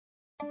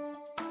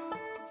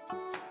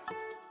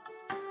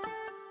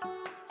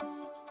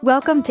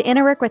Welcome to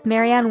Inner Work with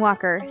Marianne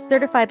Walker,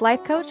 certified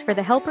life coach for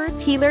the helpers,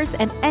 healers,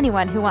 and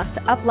anyone who wants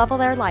to up-level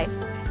their life.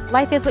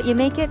 Life is what you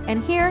make it,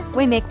 and here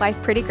we make life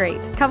pretty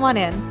great. Come on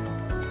in.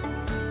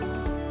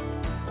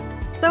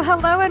 So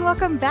hello and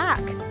welcome back.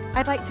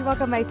 I'd like to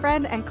welcome my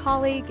friend and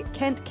colleague,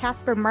 Kent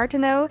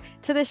Casper-Martineau,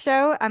 to the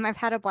show. I've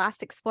had a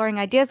blast exploring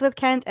ideas with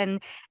Kent and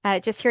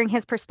just hearing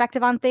his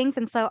perspective on things.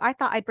 And so I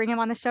thought I'd bring him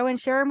on the show and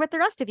share him with the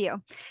rest of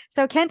you.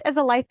 So Kent is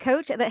a life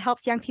coach that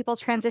helps young people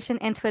transition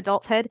into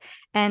adulthood.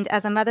 And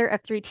as a mother of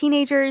 3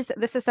 teenagers,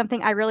 this is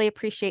something I really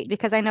appreciate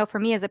because I know for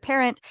me as a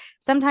parent,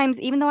 sometimes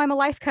even though I'm a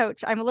life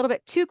coach, I'm a little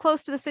bit too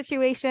close to the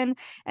situation.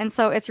 And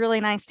so it's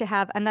really nice to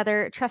have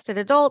another trusted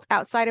adult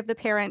outside of the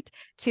parent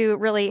to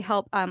really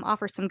help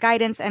offer some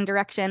guidance and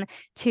direction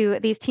to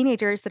these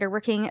teenagers that are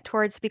working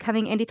towards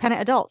becoming independent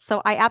adults. So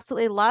I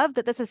absolutely love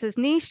that this is his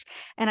niche,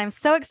 and I'm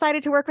so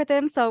excited to work with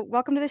him. So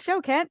welcome to the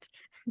show, Kent.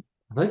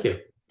 Thank you.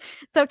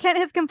 So Kent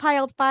has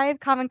compiled 5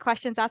 common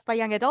questions asked by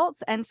young adults.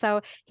 And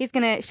so he's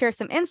going to share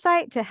some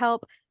insight to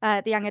help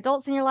the young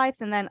adults in your lives.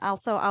 And then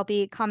also I'll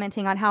be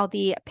commenting on how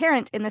the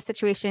parent in this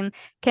situation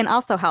can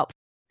also help.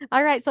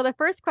 All right. So the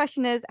first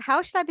question is,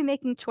 how should I be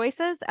making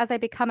choices as I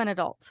become an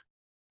adult?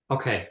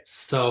 Okay,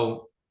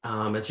 so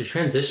as you're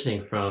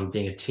transitioning from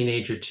being a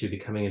teenager to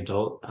becoming an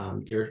adult,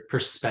 your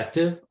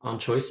perspective on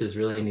choices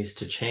really needs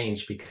to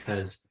change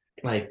because,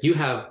 like, you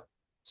have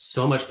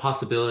so much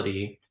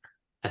possibility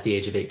at the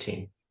age of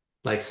 18.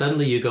 Like,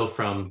 suddenly you go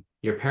from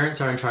your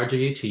parents are in charge of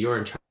you to you're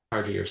in charge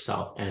of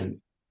yourself, and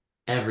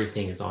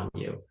everything is on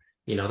you.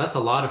 You know, that's a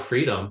lot of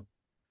freedom,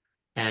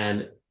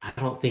 and I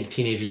don't think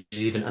teenagers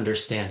even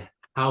understand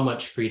how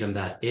much freedom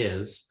that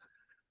is.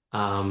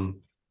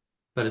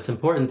 But it's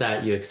important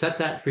that you accept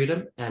that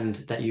freedom and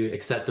that you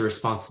accept the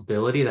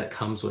responsibility that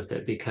comes with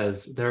it,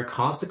 because there are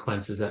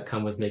consequences that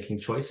come with making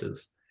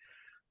choices.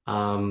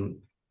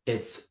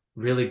 It's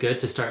really good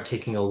to start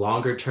taking a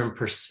longer term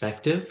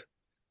perspective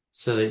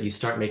so that you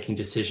start making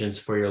decisions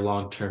for your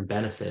long-term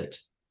benefit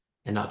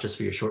and not just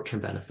for your short-term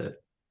benefit.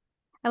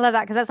 I love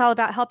that because that's all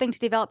about helping to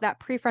develop that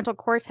prefrontal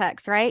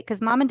cortex, right?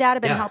 Because mom and dad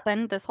have been Yeah.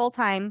 helping this whole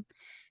time,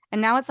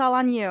 and now it's all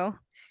on you.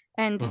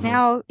 And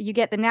now you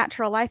get the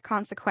natural life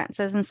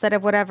consequences instead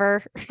of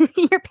whatever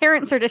your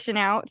parents are dishing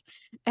out.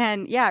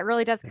 And yeah, it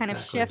really does kind of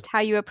shift how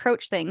you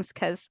approach things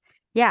because,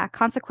 yeah,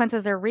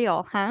 consequences are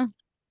real, huh?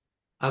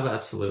 Oh,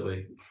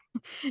 absolutely.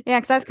 Yeah,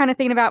 because I was kind of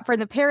thinking about from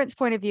the parent's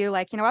point of view,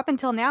 like, up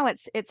until now,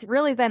 it's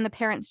really been the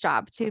parent's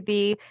job to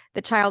be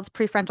the child's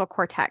prefrontal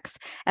cortex.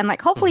 And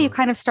like, hopefully you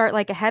kind of start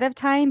like ahead of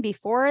time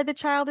before the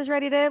child is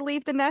ready to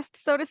leave the nest,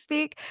 so to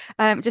speak,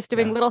 just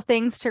doing little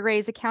things to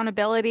raise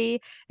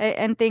accountability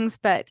and things.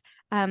 But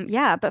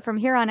yeah, but from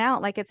here on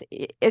out, like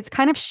it's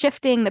kind of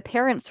shifting the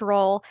parent's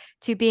role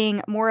to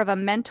being more of a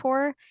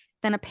mentor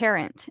than a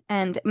parent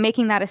and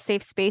making that a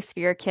safe space for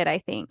your kid, I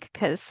think,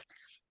 because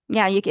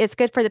yeah, it's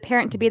good for the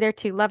parent to be there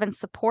to love and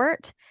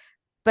support.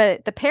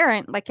 But the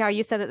parent, like how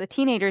you said that the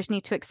teenagers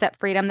need to accept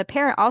freedom, the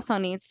parent also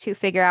needs to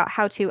figure out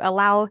how to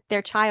allow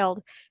their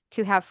child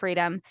to have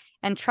freedom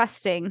and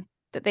trusting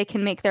that they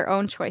can make their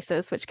own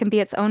choices, which can be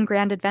its own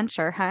grand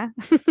adventure, huh?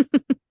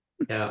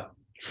 Yeah,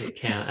 it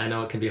can. I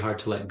know it can be hard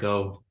to let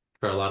go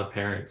for a lot of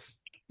parents.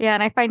 Yeah,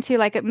 and I find too,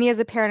 like me as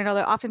a parent,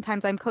 although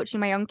oftentimes I'm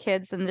coaching my own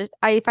kids, and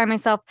I find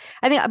myself,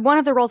 I think one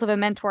of the roles of a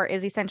mentor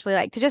is essentially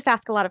like to just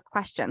ask a lot of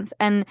questions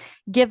and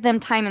give them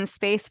time and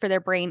space for their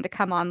brain to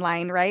come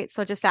online, right?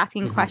 So just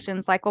asking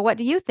questions like, well, what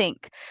do you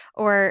think?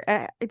 Or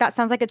that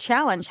sounds like a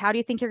challenge. How do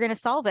you think you're going to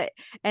solve it?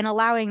 And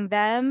allowing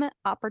them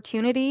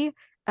opportunity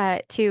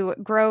to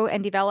grow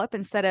and develop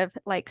instead of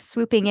like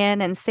swooping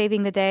in and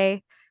saving the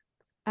day.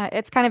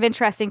 It's kind of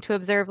interesting to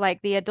observe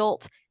like the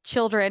adult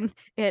children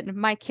in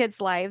my kids'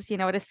 lives,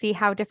 to see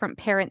how different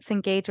parents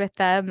engage with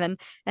them.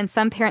 And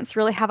some parents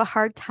really have a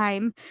hard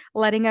time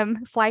letting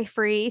them fly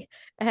free.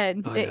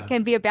 And it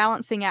can be a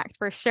balancing act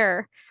for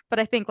sure. But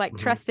I think like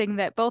trusting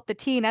that both the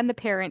teen and the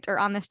parent are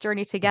on this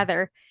journey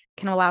together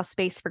can allow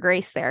space for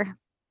grace there.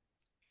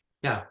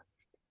 Yeah.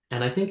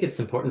 And I think it's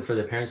important for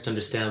the parents to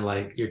understand,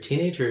 like, your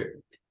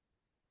teenager,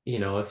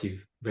 if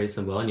you've raised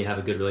them well and you have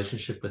a good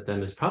relationship with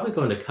them, is probably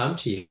going to come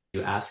to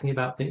you asking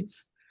about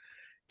things.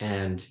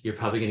 And you're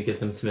probably going to give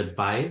them some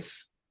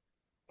advice.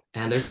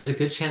 And there's a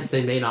good chance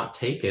they may not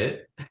take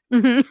it.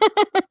 Wait,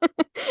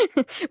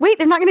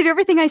 they're not going to do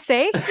everything I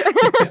say?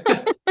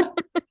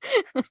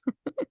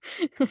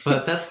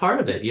 But that's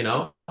part of it,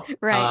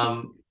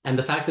 Right. And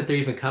the fact that they're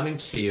even coming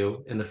to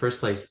you in the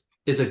first place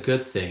is a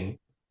good thing,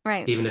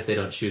 Right. even if they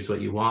don't choose what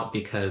you want,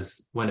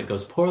 because when it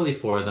goes poorly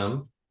for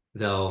them,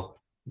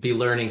 they'll be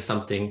learning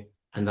something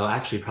and they'll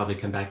actually probably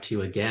come back to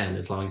you again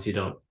as long as you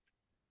don't,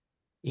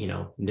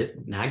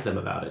 nag them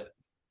about it.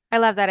 I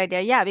love that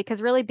idea. Yeah,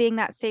 because really being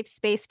that safe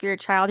space for your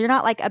child, you're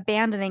not like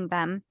abandoning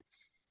them,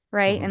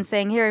 right? And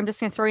saying, "Here, I'm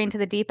just going to throw you into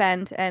the deep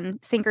end and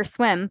sink or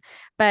swim."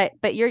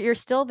 But you're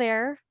still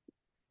there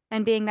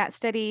and being that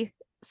steady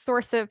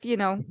source of,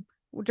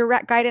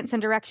 direct guidance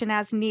and direction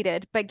as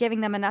needed, but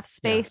giving them enough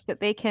space that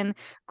they can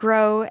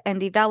grow and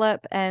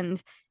develop. And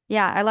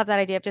yeah, I love that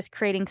idea of just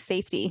creating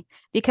safety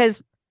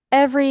because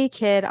every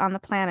kid on the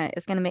planet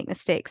is going to make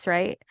mistakes,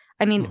 right?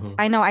 I mean, Hmm.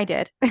 I know I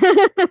did.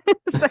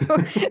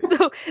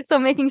 So, so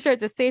making sure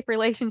it's a safe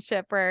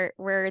relationship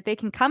where they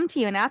can come to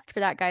you and ask for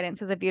that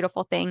guidance is a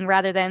beautiful thing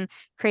rather than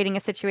creating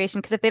a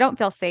situation. Because if they don't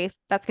feel safe,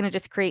 that's going to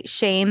just create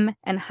shame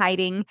and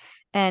hiding.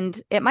 And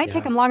it might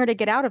take Yeah, them longer to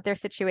get out of their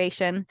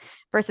situation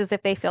versus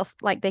if they feel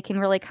like they can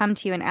really come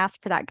to you and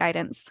ask for that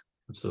guidance.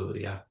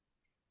 absolutely. Yeah.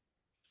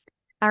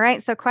 All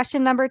right. So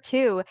question number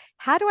two,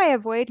 how do I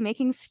avoid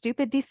making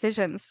stupid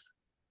decisions?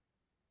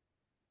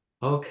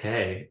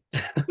 Okay.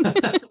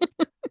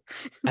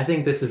 I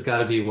think this has got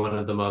to be one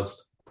of the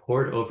most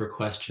poured over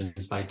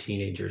questions by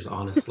teenagers,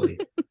 honestly.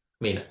 I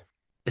mean,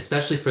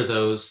 especially for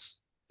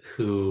those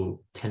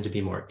who tend to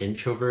be more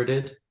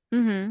introverted,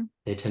 Mm-hmm.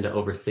 they tend to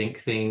overthink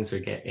things or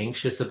get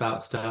anxious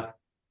about stuff.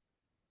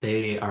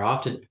 They are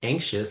often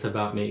anxious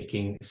about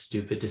making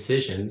stupid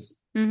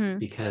decisions Mm-hmm.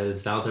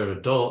 because now they're an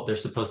adult, they're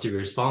supposed to be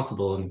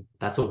responsible, and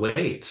that's a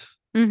weight,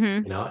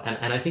 Mm-hmm.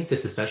 And I think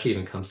this especially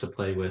even comes to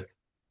play with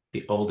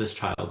the oldest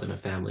child in a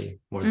family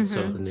more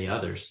so Mm-hmm. than the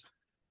others,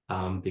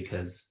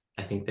 because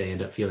I think they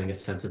end up feeling a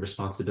sense of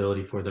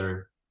responsibility for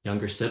their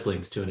younger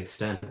siblings to an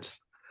extent.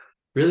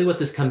 Really, what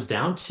this comes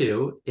down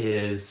to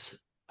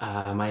is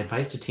my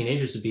advice to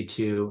teenagers would be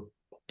to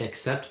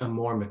accept a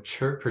more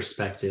mature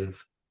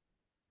perspective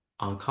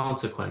on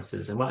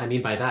consequences. And what I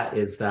mean by that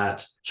is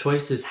that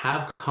choices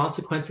have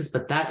consequences,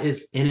 but that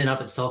is in and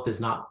of itself is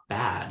not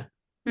bad,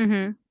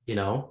 Mm-hmm. you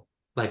know?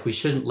 Like we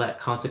shouldn't let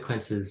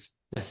consequences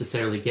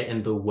necessarily get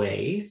in the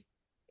way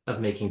of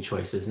making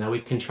choices. Now we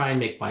can try and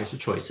make wiser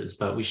choices,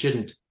 but we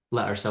shouldn't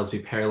let ourselves be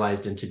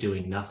paralyzed into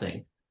doing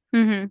nothing.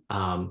 Mm-hmm.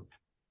 Um,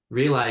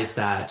 Realize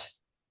that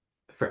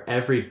for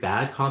every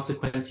bad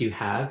consequence you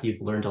have,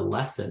 you've learned a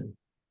lesson,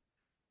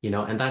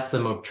 and that's the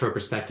mature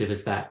perspective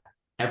is that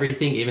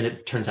everything, even if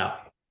it turns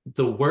out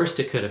the worst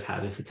it could have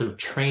had, if it's a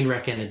train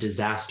wreck and a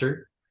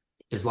disaster,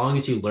 as long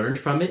as you learned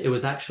from it, it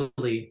was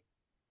actually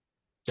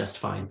just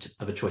fine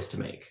of a choice to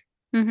make.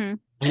 Mm-hmm.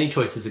 Any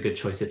choice is a good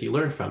choice if you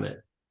learn from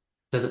it.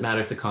 Doesn't matter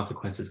if the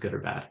consequence is good or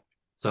bad.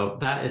 So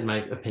that, in my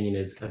opinion,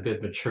 is a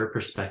good mature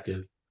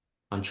perspective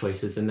on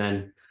choices. And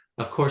then,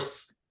 of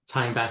course,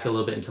 tying back a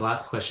little bit into the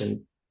last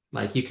question,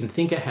 like you can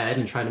think ahead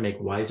and try to make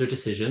wiser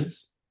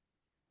decisions.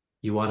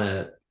 You want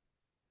to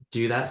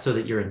do that so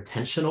that you're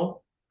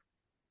intentional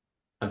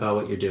about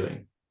what you're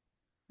doing.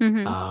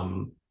 Mm-hmm.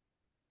 Um,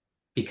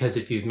 because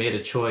if you've made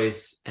a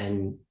choice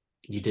and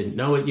you didn't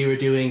know what you were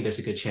doing, there's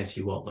a good chance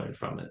you won't learn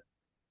from it.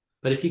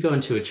 But if you go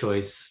into a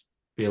choice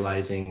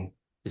realizing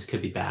this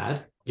could be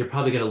bad, you're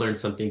probably going to learn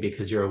something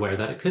because you're aware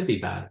that it could be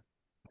bad.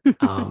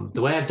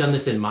 The way I've done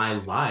this in my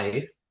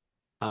life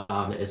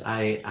is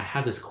I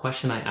have this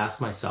question I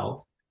ask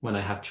myself when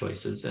I have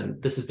choices.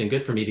 And this has been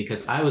good for me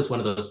because I was one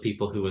of those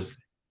people who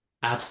was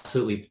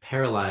absolutely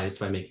paralyzed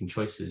by making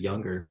choices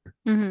younger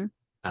Mm-hmm.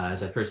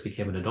 as I first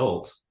became an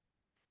adult.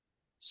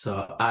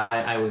 So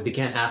I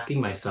began asking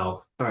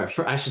myself, or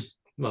for, I should,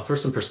 well, for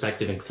some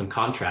perspective and some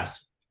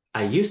contrast,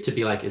 I used to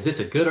be like, is this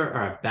a good or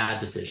a bad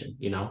decision?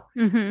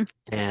 Mm-hmm.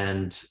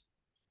 And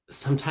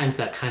sometimes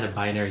that kind of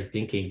binary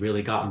thinking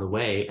really got in the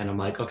way. And I'm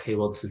like, okay,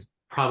 well, this is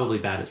probably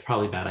bad. It's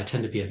probably bad. I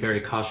tend to be a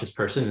very cautious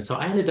person. And so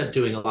I ended up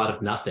doing a lot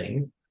of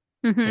nothing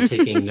and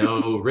taking Mm-hmm.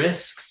 no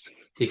risks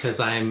because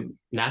I'm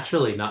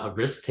naturally not a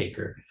risk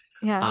taker.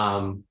 Yeah.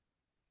 Um,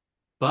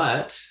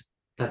 but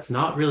that's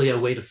not really a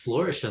way to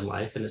flourish in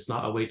life. And it's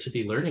not a way to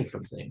be learning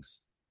from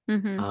things.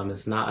 Mm-hmm.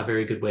 It's not a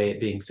very good way at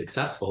being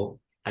successful.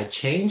 I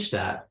changed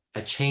that.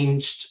 I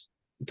changed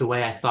the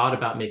way I thought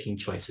about making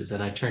choices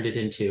and I turned it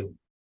into,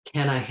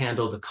 can I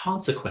handle the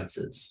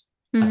consequences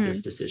of Mm-hmm.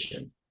 this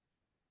decision?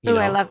 You Oh,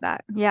 I know? love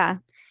that. Yeah.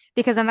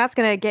 Because then that's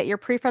going to get your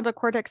prefrontal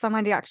cortex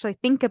online to actually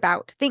think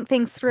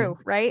things through,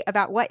 right?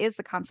 About what is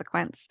the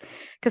consequence.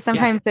 Because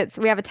Yeah. sometimes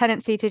we have a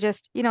tendency to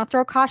just,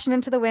 throw caution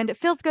into the wind. It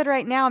feels good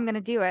right now. I'm going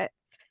to do it.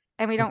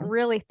 And we don't Mhm.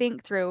 really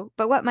think through,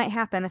 but what might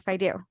happen if I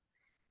do?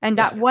 And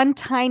that Yeah. one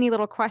tiny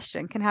little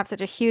question can have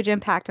such a huge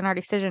impact on our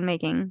decision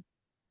making.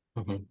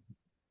 Mhm.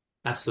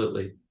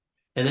 Absolutely.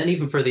 And then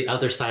even for the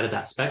other side of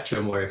that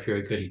spectrum, where if you're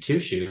a goody two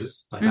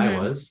shoes, like I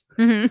Mm-hmm. was,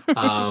 Mm-hmm.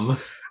 um,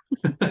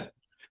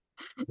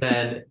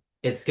 then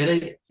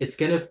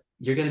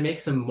you're gonna make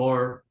some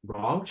more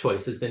wrong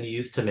choices than you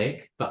used to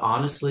make. But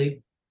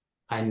honestly,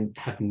 I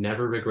have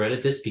never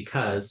regretted this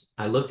because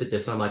I looked at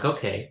this and I'm like,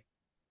 okay,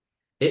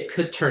 it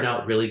could turn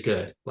out really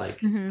good. Like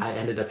Mm-hmm. I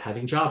ended up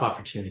having job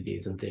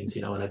opportunities and things,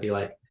 and I'd be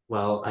like,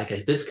 well,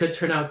 okay, this could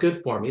turn out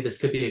good for me. This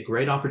could be a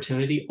great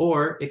opportunity,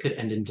 or it could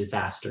end in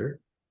disaster.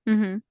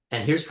 Mm-hmm.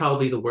 And here's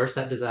probably the worst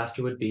that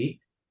disaster would be.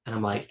 And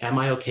I'm like, am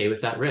I okay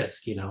with that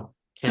risk? Can I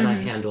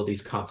Mm-hmm. handle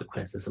these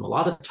consequences? And a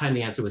lot of the time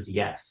the answer was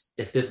yes.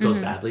 If this goes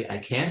Mm-hmm. badly, I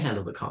can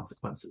handle the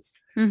consequences.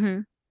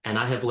 Mm-hmm. And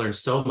I have learned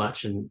so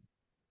much and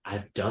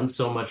I've done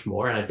so much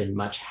more and I've been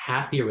much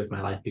happier with my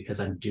life because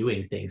I'm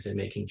doing things and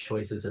making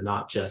choices and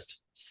not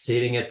just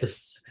sitting at the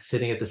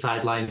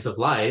sidelines of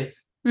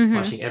life, Mm-hmm.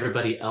 watching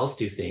everybody else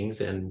do things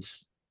and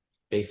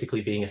basically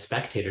being a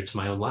spectator to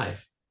my own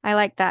life. I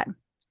like that.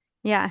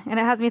 Yeah. And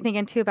it has me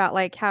thinking too about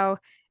like how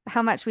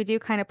how much we do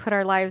kind of put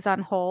our lives on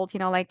hold,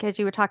 like as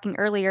you were talking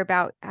earlier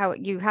about how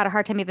you had a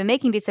hard time even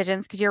making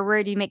decisions because you're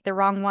worried you make the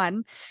wrong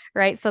one,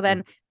 right? So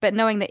then, but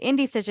knowing that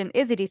indecision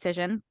is a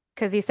decision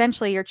because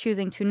essentially you're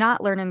choosing to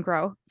not learn and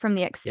grow from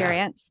the Yeah.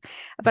 experience.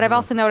 But I've Hmm.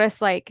 also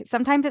noticed like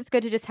sometimes it's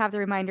good to just have the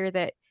reminder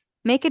that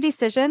make a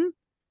decision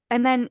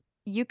and then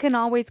you can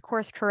always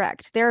course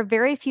correct. There are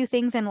very few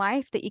things in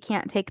life that you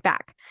can't take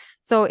back.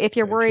 So if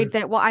you're Very worried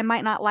true. that, well, I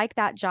might not like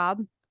that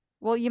job,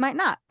 well, you might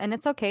not, and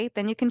it's okay.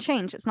 Then you can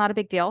change. It's not a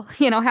big deal.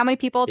 How many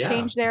people Yeah.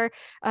 change their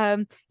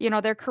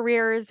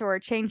careers or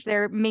change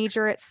their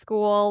major at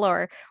school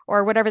or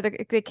whatever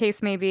the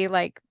case may be.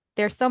 Like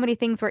there's so many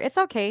things where it's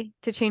okay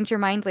to change your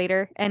mind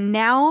later. And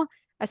now,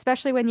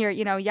 especially when you're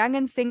young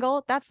and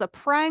single, that's the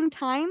prime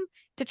time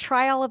to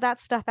try all of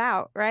that stuff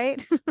out,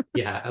 right?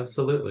 Yeah,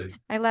 absolutely.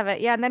 I love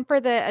it. Yeah. And then for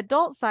the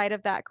adult side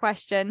of that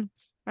question,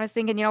 I was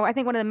thinking, I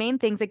think one of the main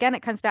things, again,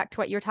 it comes back to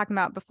what you were talking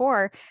about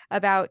before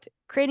about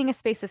creating a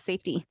space of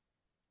safety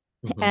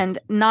Hmm. and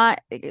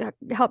not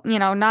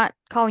not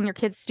calling your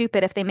kids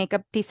stupid if they make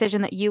a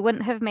decision that you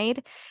wouldn't have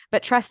made,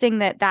 but trusting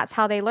that that's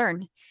how they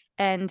learn.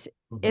 And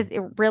is Hmm.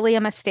 it really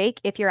a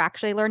mistake if you're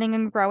actually learning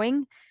and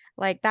growing?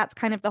 Like that's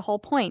kind of the whole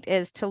point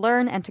is to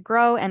learn and to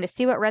grow and to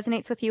see what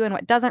resonates with you and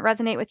what doesn't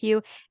resonate with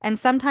you. And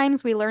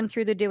sometimes we learn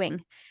through the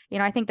doing.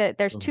 I think that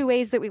there's two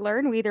ways that we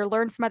learn. We either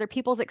learn from other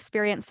people's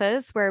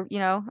experiences where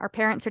our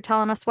parents are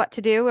telling us what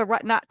to do or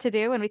what not to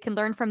do, and we can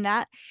learn from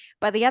that.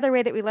 But the other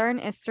way that we learn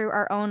is through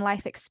our own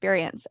life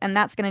experience. And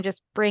that's going to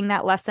just bring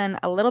that lesson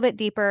a little bit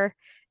deeper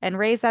and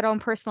raise that own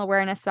personal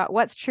awareness about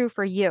what's true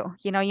for you.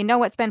 You know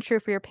what's been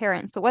true for your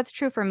parents, but what's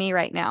true for me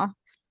right now?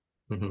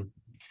 Hmm.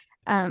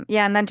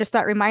 Yeah, and then just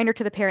that reminder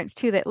to the parents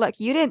too that look,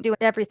 you didn't do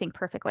everything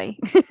perfectly.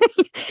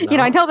 I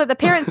No. know that the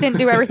parents didn't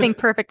do everything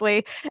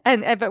perfectly,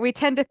 and but we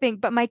tend to think,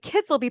 but my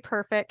kids will be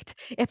perfect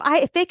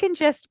if they can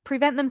just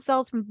prevent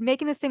themselves from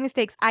making the same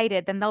mistakes I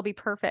did, then they'll be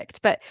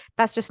perfect. But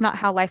that's just not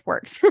how life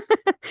works.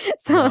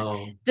 So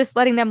No. just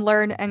letting them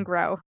learn and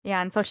grow.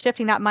 Yeah, and so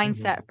shifting that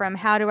mindset Hmm. from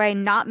how do I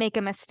not make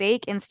a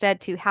mistake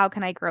instead to how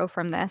can I grow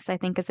from this, I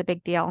think is a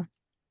big deal.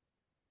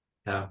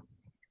 Yeah.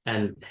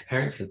 And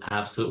parents can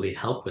absolutely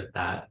help with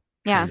that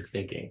Yeah, kind of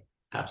thinking.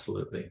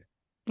 Absolutely.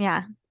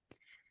 yeah.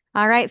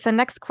 All right. So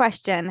next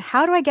question.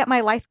 How do I get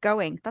my life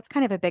going? That's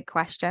kind of a big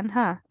question,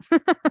 huh?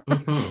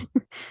 Hmm.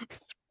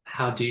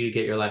 How do you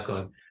get your life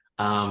going?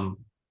 Um,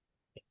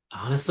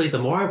 Honestly, the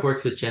more I've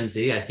worked with Gen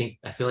Z,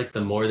 I feel like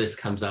the more this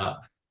comes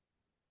up.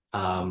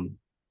 Um,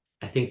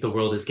 I think the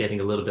world is getting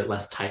a little bit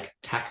less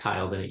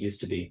tactile than it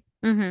used to be.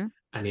 Mm-hmm.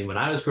 I mean, when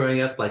I was growing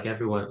up, like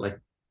everyone, like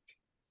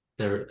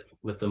there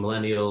with the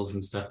millennials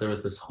and stuff, there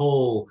was this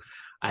whole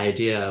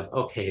idea of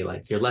okay,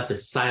 like your life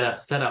is set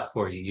up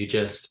for you. You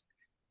just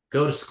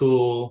go to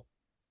school,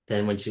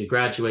 then once you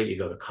graduate, you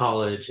go to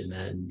college, and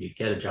then you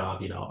get a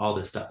job. All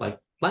this stuff. Like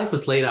life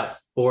was laid out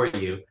for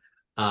you.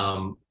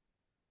 Um,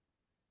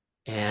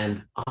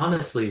 and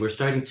honestly, we're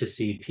starting to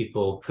see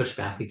people push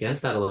back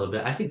against that a little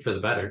bit. I think for the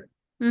better.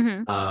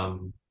 Mm-hmm.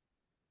 Um,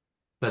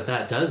 but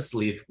that does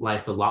leave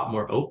life a lot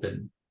more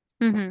open.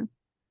 Mm-hmm.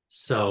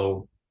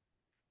 So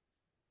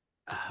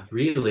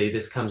really,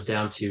 this comes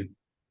down to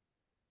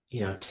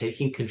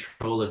taking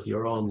control of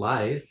your own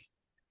life.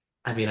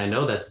 I mean, I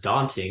know that's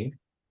daunting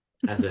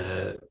as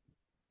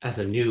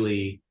a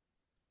newly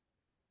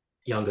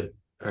young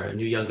or a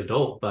new young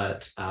adult,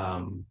 but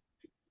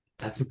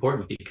that's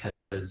important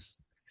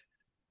because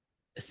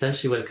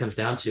essentially what it comes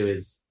down to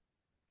is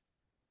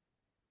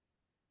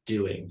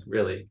doing.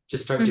 Really,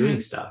 just start doing Mm-hmm.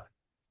 stuff.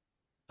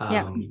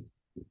 Yep. Um,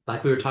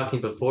 like we were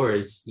talking before,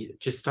 is you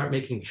just start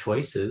making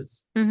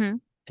choices, Mm-hmm.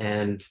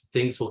 and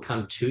things will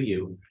come to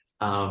you.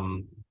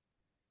 Um,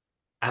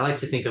 I like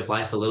to think of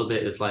life a little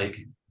bit as like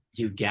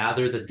you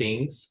gather the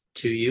things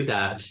to you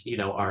that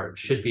are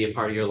should be a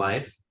part of your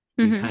life.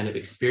 You Mm-hmm. kind of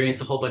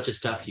experience a whole bunch of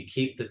stuff. You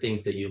keep the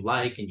things that you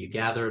like and you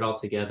gather it all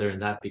together,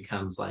 and that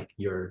becomes like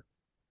your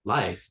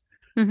life.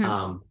 Mm-hmm.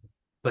 Um,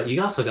 but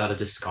you also got to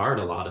discard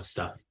a lot of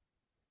stuff.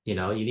 You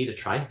need to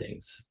try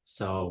things.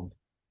 So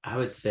I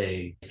would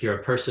say if you're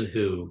a person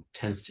who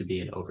tends to be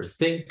an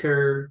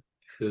overthinker,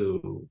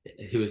 who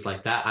is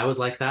like that, I was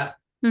like that,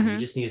 and you Mm-hmm.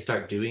 just need to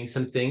start doing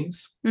some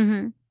things.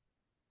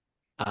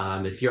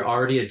 Mm-hmm. If you're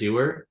already a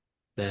doer,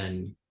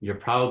 then you're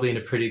probably in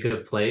a pretty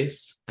good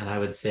place. And I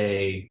would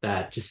say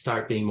that just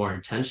start being more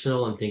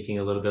intentional and thinking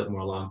a little bit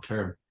more long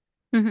term.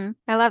 Mm-hmm.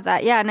 I love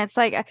that. Yeah. And it's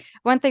like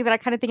one thing that I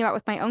kind of think about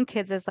with my own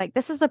kids is like,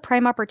 this is the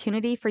prime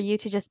opportunity for you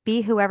to just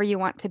be whoever you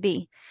want to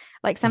be.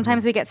 Like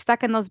sometimes Hmm. we get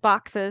stuck in those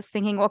boxes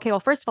thinking, okay, well,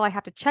 first of all, I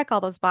have to check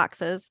all those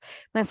boxes.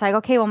 And it's like,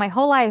 okay, well, my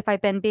whole life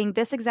I've been being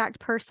this exact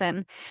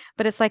person.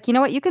 But it's like, you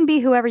know what? You can be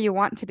whoever you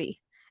want to be.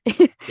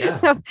 Yeah,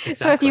 So if you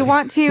exactly.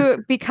 want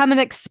to become an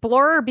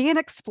explorer, be an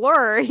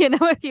explorer.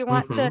 If you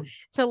want to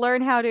Hmm.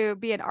 learn how to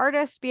be an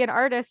artist, be an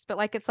artist. But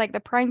like it's like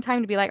the prime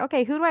time to be like,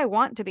 okay, who do I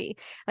want to be?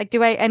 Like,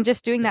 do I, and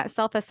just doing Yeah. that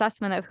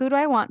self-assessment of who do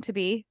I want to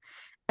be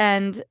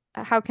and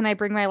how can I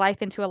bring my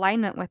life into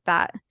alignment with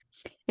that?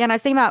 Yeah, and I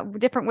was thinking about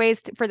different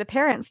ways for the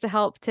parents to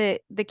help to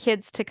the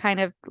kids to kind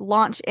of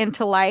launch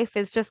into life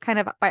is just kind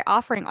of by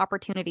offering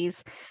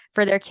opportunities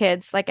for their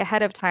kids like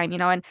ahead of time,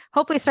 and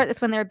hopefully start this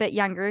when they're a bit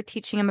younger,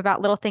 teaching them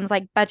about little things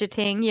like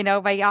budgeting,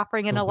 by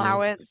offering an Hmm.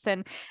 allowance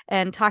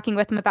and talking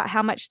with them about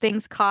how much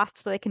things cost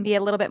so they can be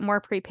a little bit more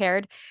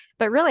prepared.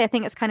 But really, I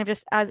think it's kind of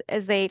just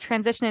as they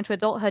transition into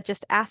adulthood,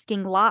 just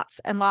asking lots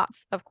and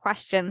lots of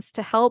questions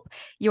to help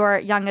your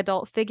young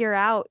adult figure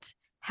out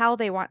how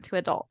they want to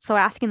adult. So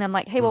asking them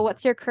like, hey, well,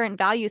 what's your current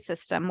value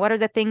system? What are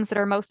the things that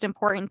are most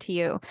important to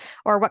you?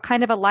 Or what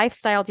kind of a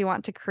lifestyle do you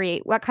want to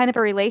create? What kind of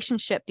a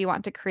relationship do you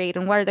want to create?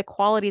 And what are the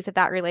qualities of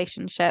that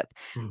relationship?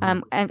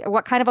 Hmm. And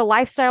what kind of a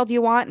lifestyle do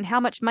you want? And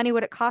how much money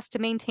would it cost to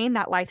maintain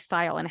that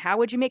lifestyle? And how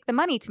would you make the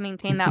money to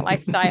maintain that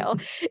lifestyle?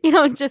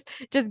 Just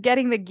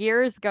getting the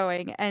gears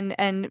going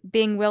and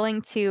being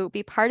willing to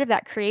be part of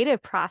that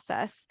creative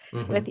process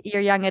with Hmm.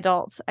 your young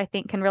adults, I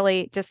think can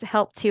really just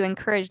help to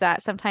encourage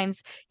that.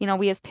 Sometimes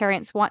we as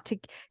parents want to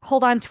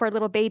hold on to our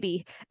little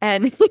baby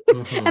and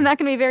and Hmm. that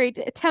can be very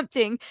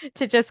tempting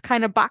to just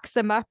kind of box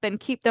them up and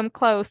keep them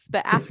close,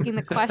 but asking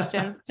the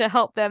questions to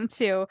help them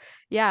to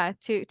yeah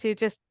to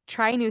just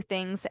try new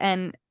things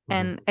and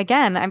Hmm.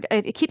 again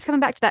it keeps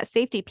coming back to that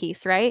safety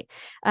piece, right?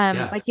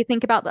 Yeah. Like you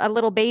think about a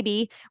little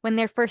baby when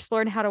they're first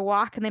learn how to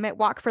walk and they might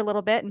walk for a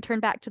little bit and turn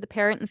back to the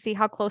parent and see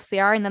how close they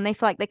are, and then they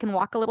feel like they can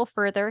walk a little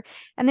further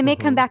and they may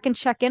come Hmm. back and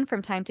check in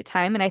from time to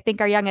time. And I think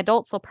our young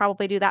adults will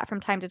probably do that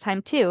from time to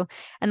time too.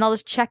 And they'll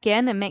just check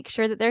in and make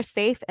sure that they're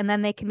safe. And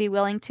then they can be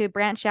willing to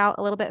branch out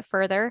a little bit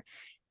further.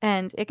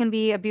 And it can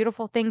be a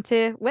beautiful thing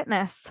to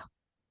witness.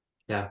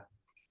 Yeah.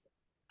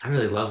 I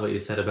really love what you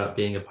said about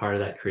being a part of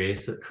that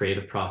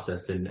creative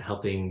process and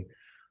helping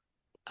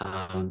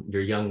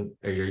your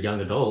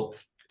young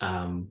adults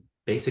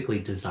basically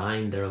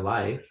design their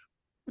life.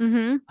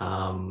 Mm-hmm.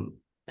 Um,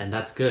 and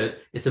that's good.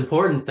 It's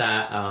important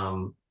that,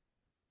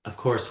 of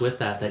course, with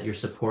that you're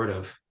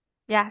supportive,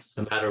 no Yes.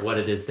 matter what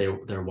it is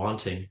they're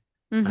wanting,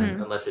 and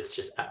Mm-hmm. unless it's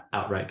just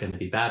outright going to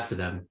be bad for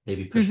them,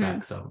 maybe push Mm-hmm.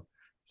 back some.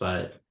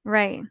 But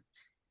Right.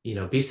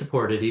 be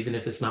supported, even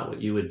if it's not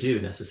what you would do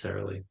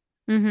necessarily,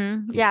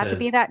 Mm-hmm. Yeah, to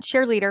be because that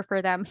cheerleader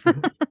for them.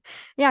 Mhm.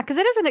 Yeah, because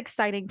it is an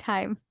exciting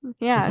time.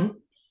 Yeah. Mhm.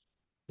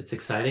 It's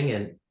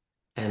exciting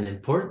and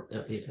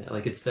important.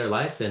 Like it's their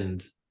life,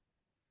 and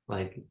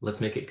like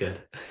let's make it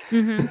good.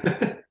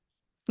 Mm-hmm.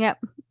 Yep.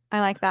 I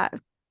like that.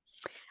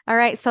 All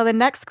right. So the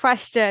next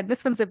question,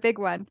 this one's a big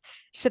one.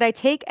 Should I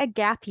take a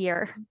gap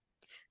year?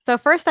 So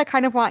first, I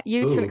kind of want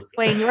you to Ooh.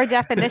 explain your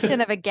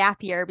definition of a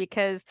gap year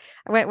because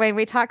when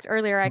we talked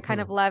earlier, I kind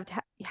of Mhm. loved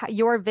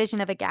your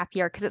vision of a gap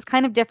year because it's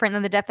kind of different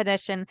than the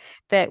definition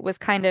that was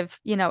kind of,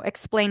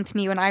 explained to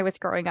me when I was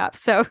growing up.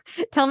 So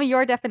tell me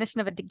your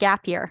definition of a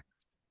gap year.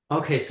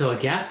 Okay, so a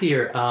gap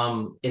year,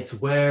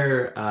 it's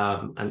where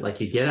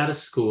like you get out of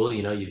school,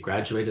 you've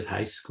graduated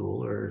high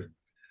school or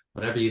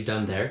whatever you've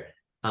done there.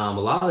 A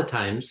lot of the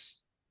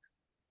times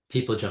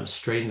people jump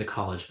straight into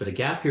college, but a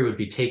gap year would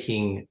be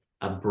taking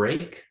a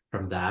break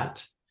from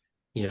that,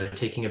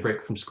 taking a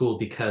break from school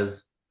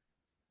because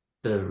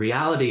the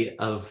reality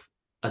of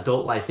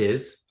adult life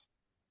is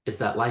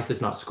that life is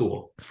not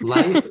school.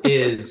 Life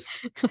is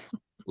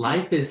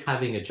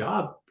having a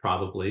job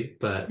probably,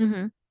 but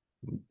Hmm.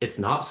 it's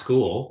not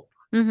school.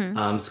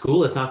 Hmm.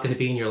 School is not going to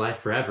be in your life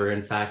forever.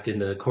 In fact, in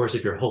the course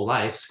of your whole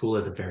life, school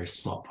is a very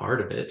small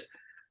part of it.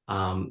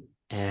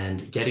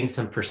 And getting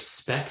some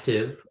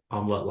perspective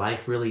on what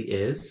life really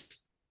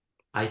is,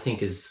 I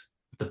think, is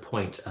the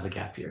point of a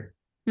gap year.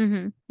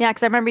 Yeah,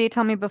 because I remember you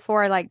telling me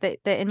before, like that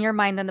in your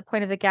mind, then the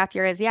point of the gap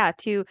year is, yeah,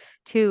 to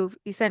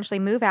essentially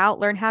move out,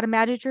 learn how to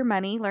manage your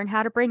money, learn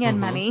how to bring in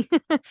Hmm. money,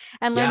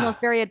 and learn those Yeah.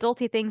 very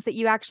adulty things that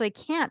you actually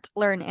can't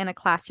learn in a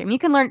classroom. You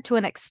can learn it to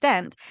an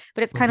extent,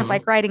 but it's kind of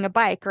like Hmm. riding a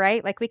bike,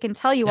 right? Like we can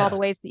tell you all the Yeah.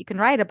 ways that you can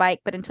ride a bike,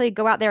 but until you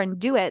go out there and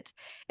do it,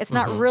 it's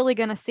not Hmm. really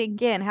going to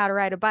sink in how to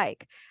ride a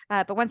bike.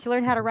 But once you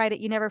learn how to Hmm. ride it,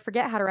 you never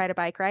forget how to ride a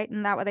bike, right?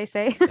 Isn't that what they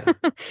say? Yeah.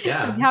 So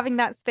Yeah. having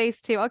that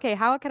space to, okay,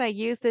 how can I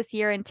use this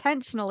year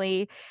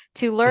intentionally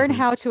to learn Hmm.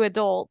 how to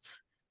adult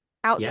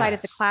outside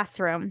of the Yes.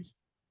 classroom?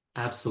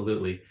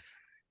 Absolutely.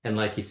 And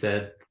like you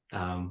said,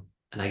 and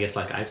I guess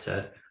like I've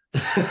said,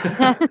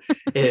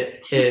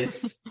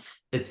 it's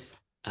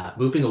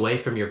moving away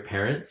from your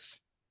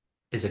parents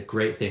is a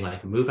great thing.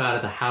 Like move out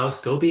of the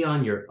house, go be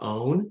on your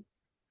own,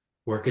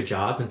 work a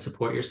job and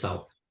support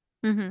yourself.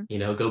 Hmm.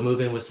 Go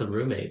move in with some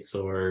roommates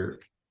or,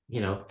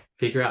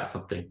 figure out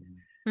something.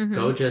 Hmm.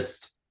 Go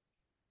just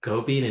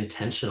go being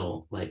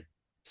intentional, like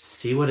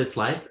see what it's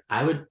like.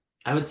 I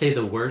would say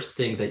the worst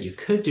thing that you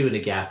could do in a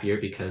gap year,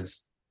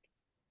 because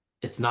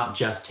it's not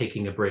just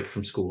taking a break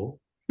from school.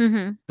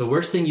 Hmm. The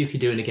worst thing you could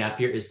do in a gap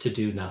year is to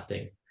do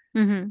nothing.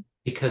 Hmm.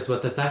 Because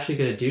what that's actually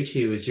going to do to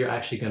you is you're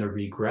actually going to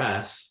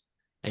regress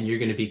and you're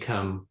going to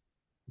become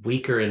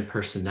weaker in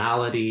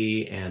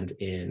personality and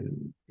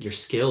in your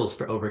skills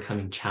for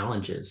overcoming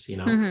challenges.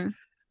 Hmm.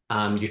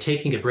 You're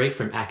taking a break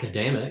from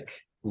academic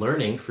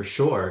learning for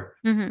sure,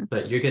 Hmm.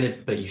 but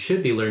you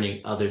should be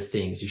learning other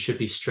things. You should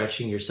be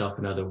stretching yourself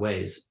in other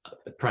ways,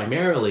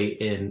 primarily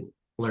in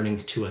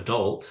learning to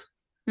adult.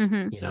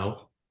 Mm-hmm. you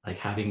know, like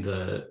having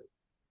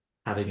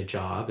a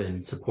job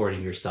and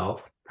supporting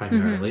yourself Mm-hmm.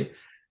 primarily.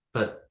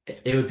 But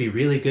it would be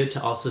really good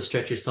to also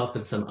stretch yourself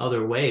in some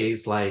other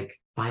ways, like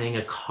finding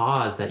a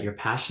cause that you're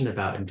passionate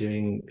about and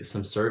doing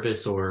some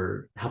service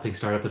or helping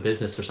start up a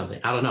business or something.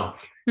 I don't know.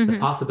 The Mm-hmm.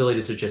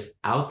 possibilities are just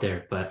out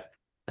there, but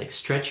like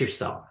stretch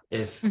yourself.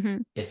 Mm-hmm.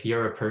 If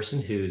you're a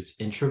person who's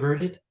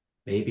introverted,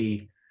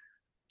 maybe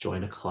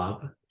join a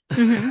club.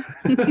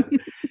 Mm-hmm.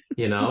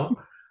 You know,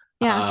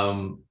 Yeah.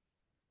 um,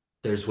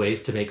 there's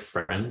ways to make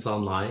friends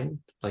online.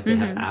 Like they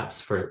have Mm-hmm.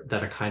 apps for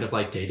that are kind of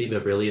like dating,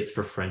 but really it's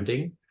for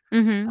friending.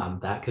 Mm-hmm.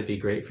 That could be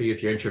great for you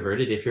if you're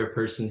introverted. If you're a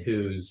person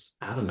who's,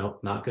 I don't know,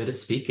 not good at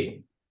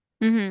speaking,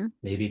 Mm-hmm.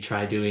 maybe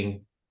try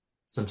doing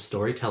some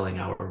storytelling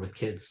hour with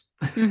kids.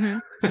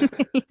 Mm-hmm.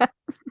 Yeah.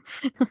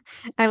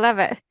 I love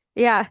it.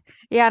 Yeah.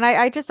 Yeah. And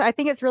I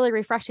think it's really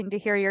refreshing to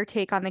hear your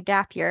take on the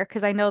gap year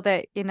because I know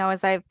that,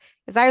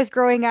 as I was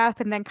growing up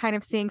and then kind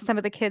of seeing some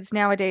of the kids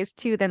nowadays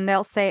too, then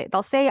they'll say,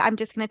 I'm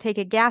just going to take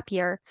a gap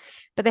year,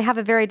 but they have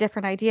a very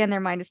different idea in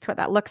their mind as to what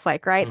that looks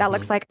like, right? That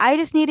looks Mm-hmm. like I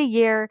just need a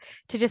year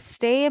to just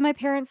stay in my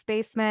parents'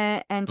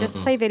 basement and just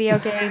play Mm-mm. video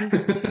games.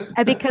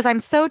 And because I'm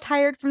so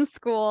tired from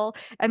school.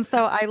 And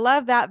so I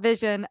love that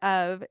vision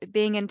of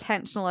being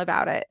intentional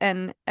about it.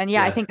 And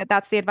yeah, I Yeah. think that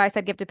that's the advice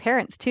I'd give to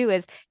parents too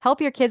is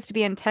help your kids to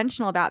be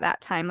intentional about that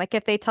time. Like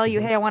if they tell you,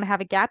 Mm-hmm. "Hey, I want to have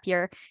a gap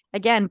year."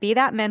 Again, be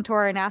that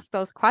mentor and ask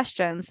those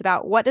questions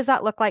about what does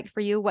that look like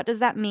for you? What does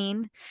that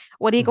mean?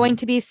 What are you going Mm-hmm.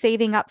 to be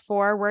saving up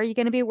for? Where are you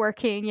going to be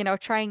working?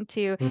 Trying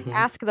to Mm-hmm.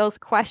 ask those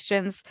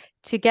questions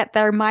to get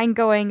their mind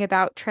going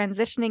about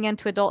transitioning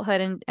into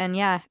adulthood and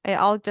yeah, it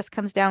all just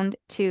comes down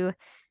to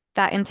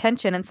that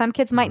intention. And some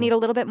kids might need Mm-hmm. a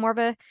little bit more of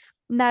a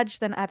nudge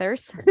than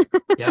others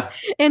Yeah.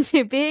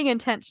 into being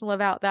intentional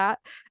about that.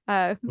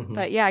 Mm-hmm.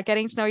 But yeah,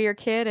 getting to know your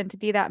kid and to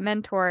be that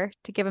mentor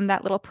to give them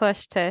that little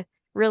push to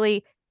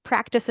really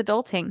practice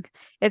adulting.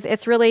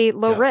 It's really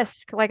low Yeah.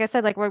 risk. Like I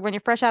said, like when you're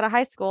fresh out of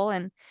high school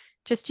and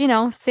just,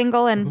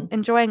 single and Mm-hmm.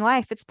 enjoying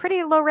life, it's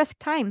pretty low risk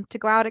time to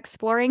go out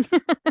exploring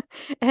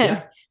and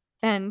Yeah.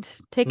 and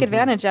take Mm-hmm.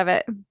 advantage of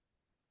it.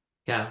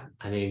 Yeah.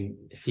 I mean,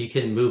 if you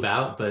can move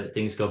out, but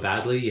things go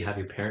badly, you have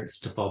your parents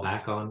to fall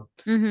back on.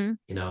 Hmm.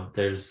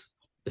 There's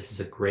this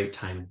is a great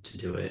time to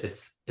do it.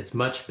 It's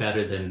much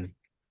better than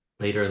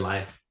later in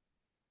life.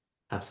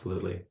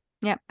 Absolutely.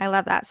 Yep, I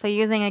love that. So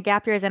using a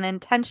gap year as an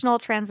intentional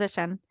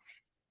transition.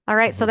 All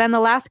right, so Mhm. then the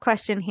last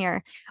question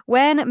here.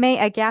 When may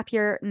a gap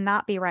year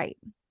not be right?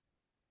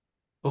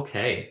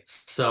 Okay.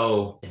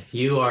 So if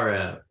you are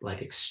a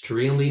like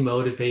extremely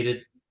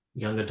motivated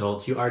young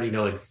adult, you already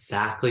know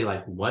exactly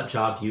like what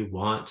job you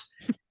want.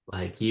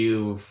 Like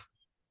you've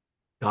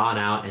gone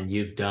out and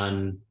you've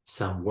done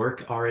some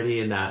work already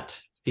in that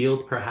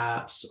field,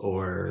 perhaps,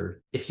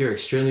 or if you're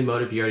extremely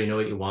motivated, you already know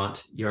what you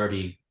want. You're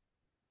already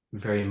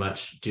very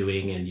much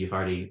doing, and you've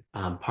already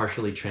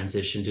partially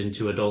transitioned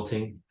into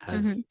adulting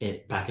as Hmm.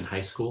 it back in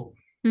high school.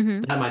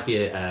 Hmm. That might be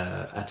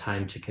a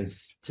time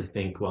to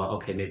think, well,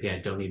 okay, maybe I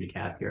don't need a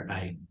gap year.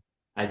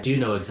 I do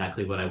know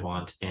exactly what I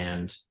want,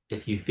 and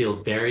if you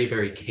feel very,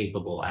 very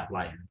capable at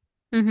life,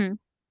 Hmm.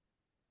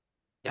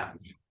 yeah.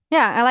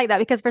 Yeah, I like that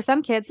because for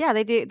some kids, yeah,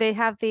 they do they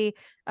have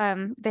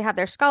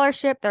their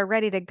scholarship, they're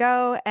ready to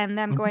go, and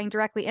them Hmm. going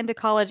directly into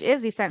college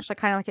is essentially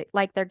kind of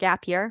like their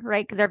gap year,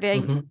 right? Because they're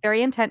being Hmm.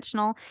 very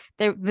intentional.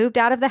 They moved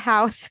out of the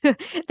house,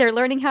 they're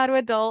learning how to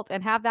adult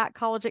and have that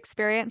college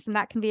experience, and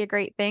that can be a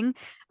great thing.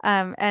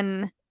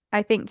 And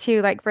I think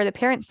too, like for the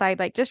parent side,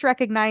 like just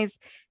recognize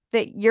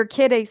that your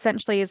kid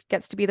essentially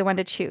gets to be the one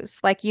to choose.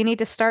 Like you need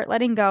to start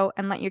letting go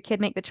and let your kid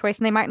make the choice.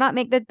 And they might not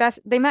make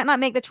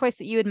the choice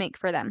that you would make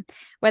for them.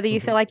 Whether you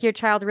feel Hmm. like your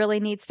child really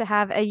needs to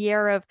have a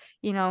year of,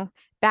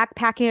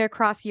 backpacking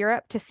across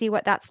Europe to see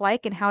what that's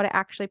like and how to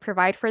actually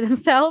provide for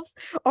themselves,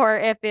 or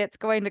if it's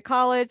going to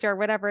college or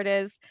whatever it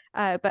is.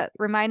 But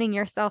reminding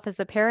yourself as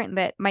a parent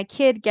that my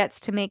kid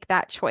gets to make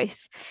that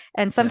choice.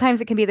 And Yeah.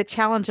 sometimes it can be the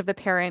challenge of the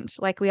parent.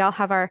 Like we all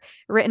have our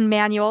written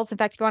manuals. In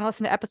fact, if you want to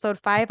listen to episode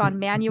 5 on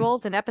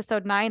manuals and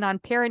episode 9 on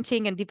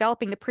parenting and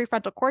developing the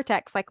prefrontal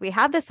cortex, like we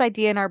have this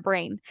idea in our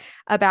brain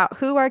about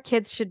who our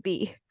kids should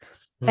be.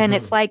 And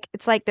it's Hmm. like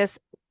it's like this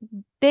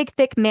big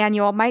thick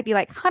manual, might be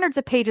like hundreds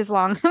of pages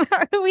long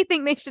about who we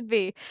think they should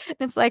be. And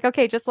it's like,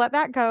 okay, just let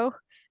that go.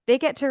 They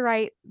get to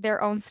write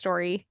their own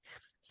story.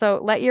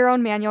 So let your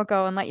own manual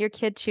go and let your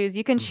kid choose.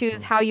 You can choose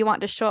Hmm. how you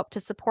want to show up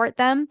to support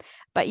them,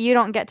 but you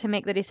don't get to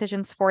make the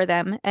decisions for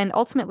them. And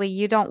ultimately,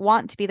 you don't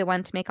want to be the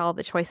one to make all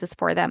the choices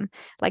for them.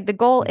 Like the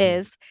goal Hmm.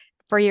 is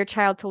for your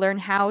child to learn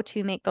how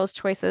to make those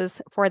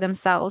choices for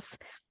themselves.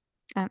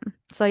 Um,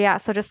 so yeah,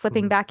 so just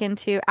slipping Hmm. back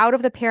into out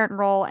of the parent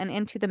role and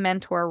into the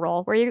mentor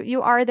role where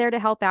you are there to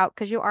help out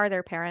because you are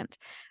their parent,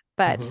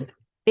 but Hmm.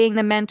 being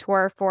the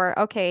mentor for,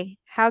 okay,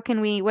 how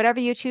can we, whatever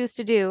you choose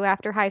to do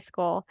after high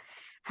school,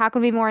 how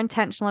can we be more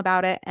intentional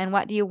about it and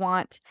what do you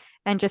want?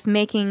 And just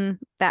making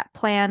that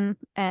plan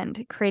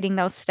and creating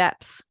those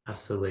steps.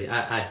 Absolutely.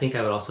 I think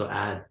I would also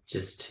add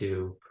just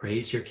to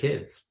praise your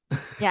kids.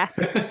 Yes.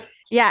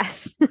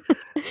 Yes.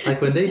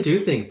 Like when they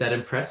do things that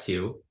impress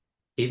you,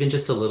 even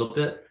just a little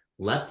bit,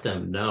 let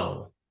them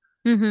know.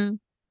 Mm-hmm.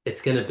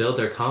 It's going to build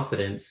their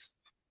confidence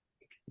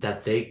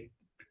that they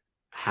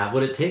have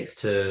what it takes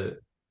to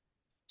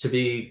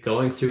be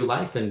going through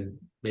life and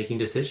making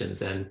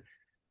decisions. And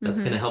that's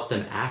going Mm-hmm. to help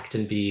them act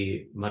and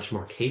be much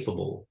more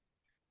capable.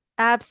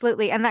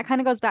 Absolutely. And that kind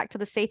of goes back to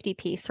the safety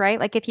piece, right?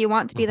 Like if you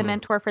want to be the Mhm.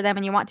 mentor for them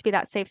and you want to be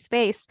that safe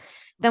space,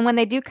 then when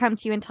they do come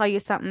to you and tell you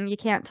something, you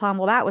can't tell them,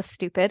 well, that was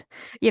stupid.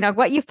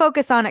 What you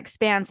focus on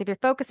expands if you're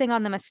focusing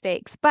on the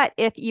mistakes. But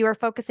if you are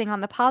focusing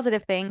on the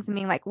positive things and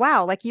being like,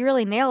 wow, like you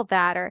really nailed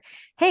that, or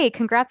hey,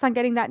 congrats on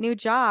getting that new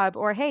job,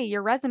 or hey,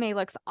 your resume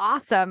looks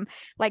awesome,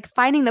 like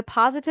finding the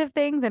positive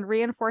things and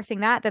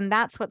reinforcing that, then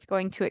that's what's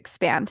going to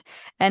expand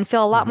and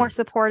feel a lot more Mhm.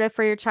 supportive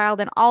for your child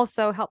and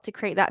also help to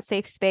create that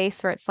safe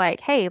space where it's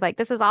like, hey, like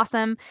this is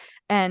awesome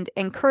and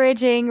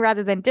encouraging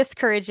rather than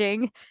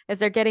discouraging as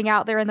they're getting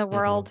out there in the Mhm.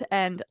 world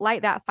and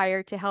light that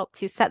fire to help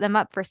to set them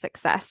up for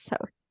success. So,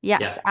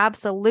 yes, Yeah.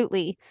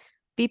 absolutely.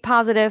 Be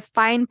positive,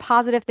 find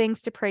positive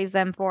things to praise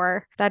them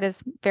for. That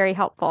is very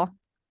helpful.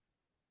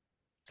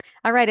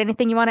 All right,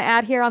 anything you want to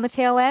add here on the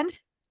tail end?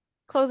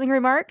 Closing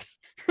remarks?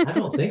 I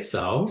don't think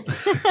so.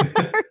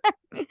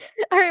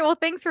 All right. Well,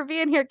 thanks for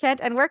being here,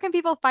 Kent. And where can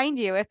people find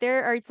you? If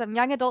there are some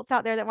young adults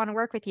out there that want to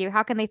work with you,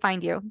 how can they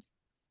find you?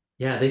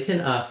 Yeah, they can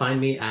find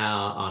me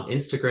on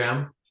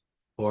Instagram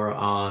or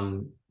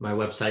on my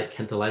website,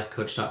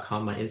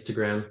 kentthelifecoach.com. My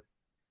Instagram,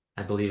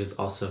 I believe, is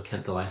also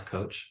Kent the Life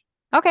Coach.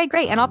 Okay,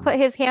 great. And I'll put Um,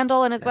 his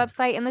handle and his yeah.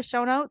 website in the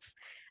show notes.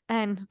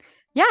 And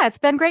yeah, it's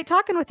been great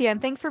talking with you. And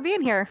thanks for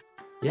being here.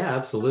 Yeah,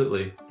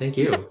 absolutely. Thank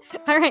you.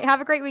 All right. Have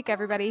a great week,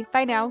 everybody.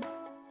 Bye now.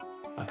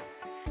 Bye.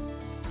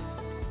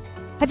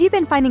 Have you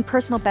been finding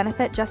personal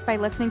benefit just by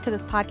listening to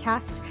this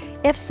podcast?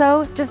 If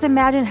so, just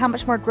imagine how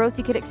much more growth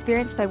you could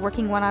experience by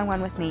working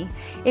one-on-one with me.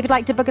 If you'd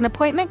like to book an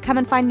appointment, come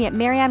and find me at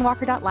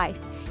mariannewalker.life.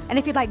 And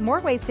if you'd like more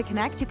ways to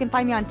connect, you can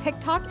find me on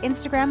TikTok,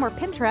 Instagram, or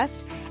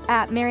Pinterest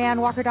at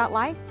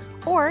mariannewalker.life.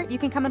 Or you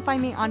can come and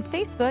find me on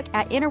Facebook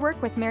at Inner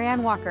Work with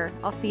Marianne Walker.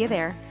 I'll see you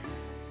there.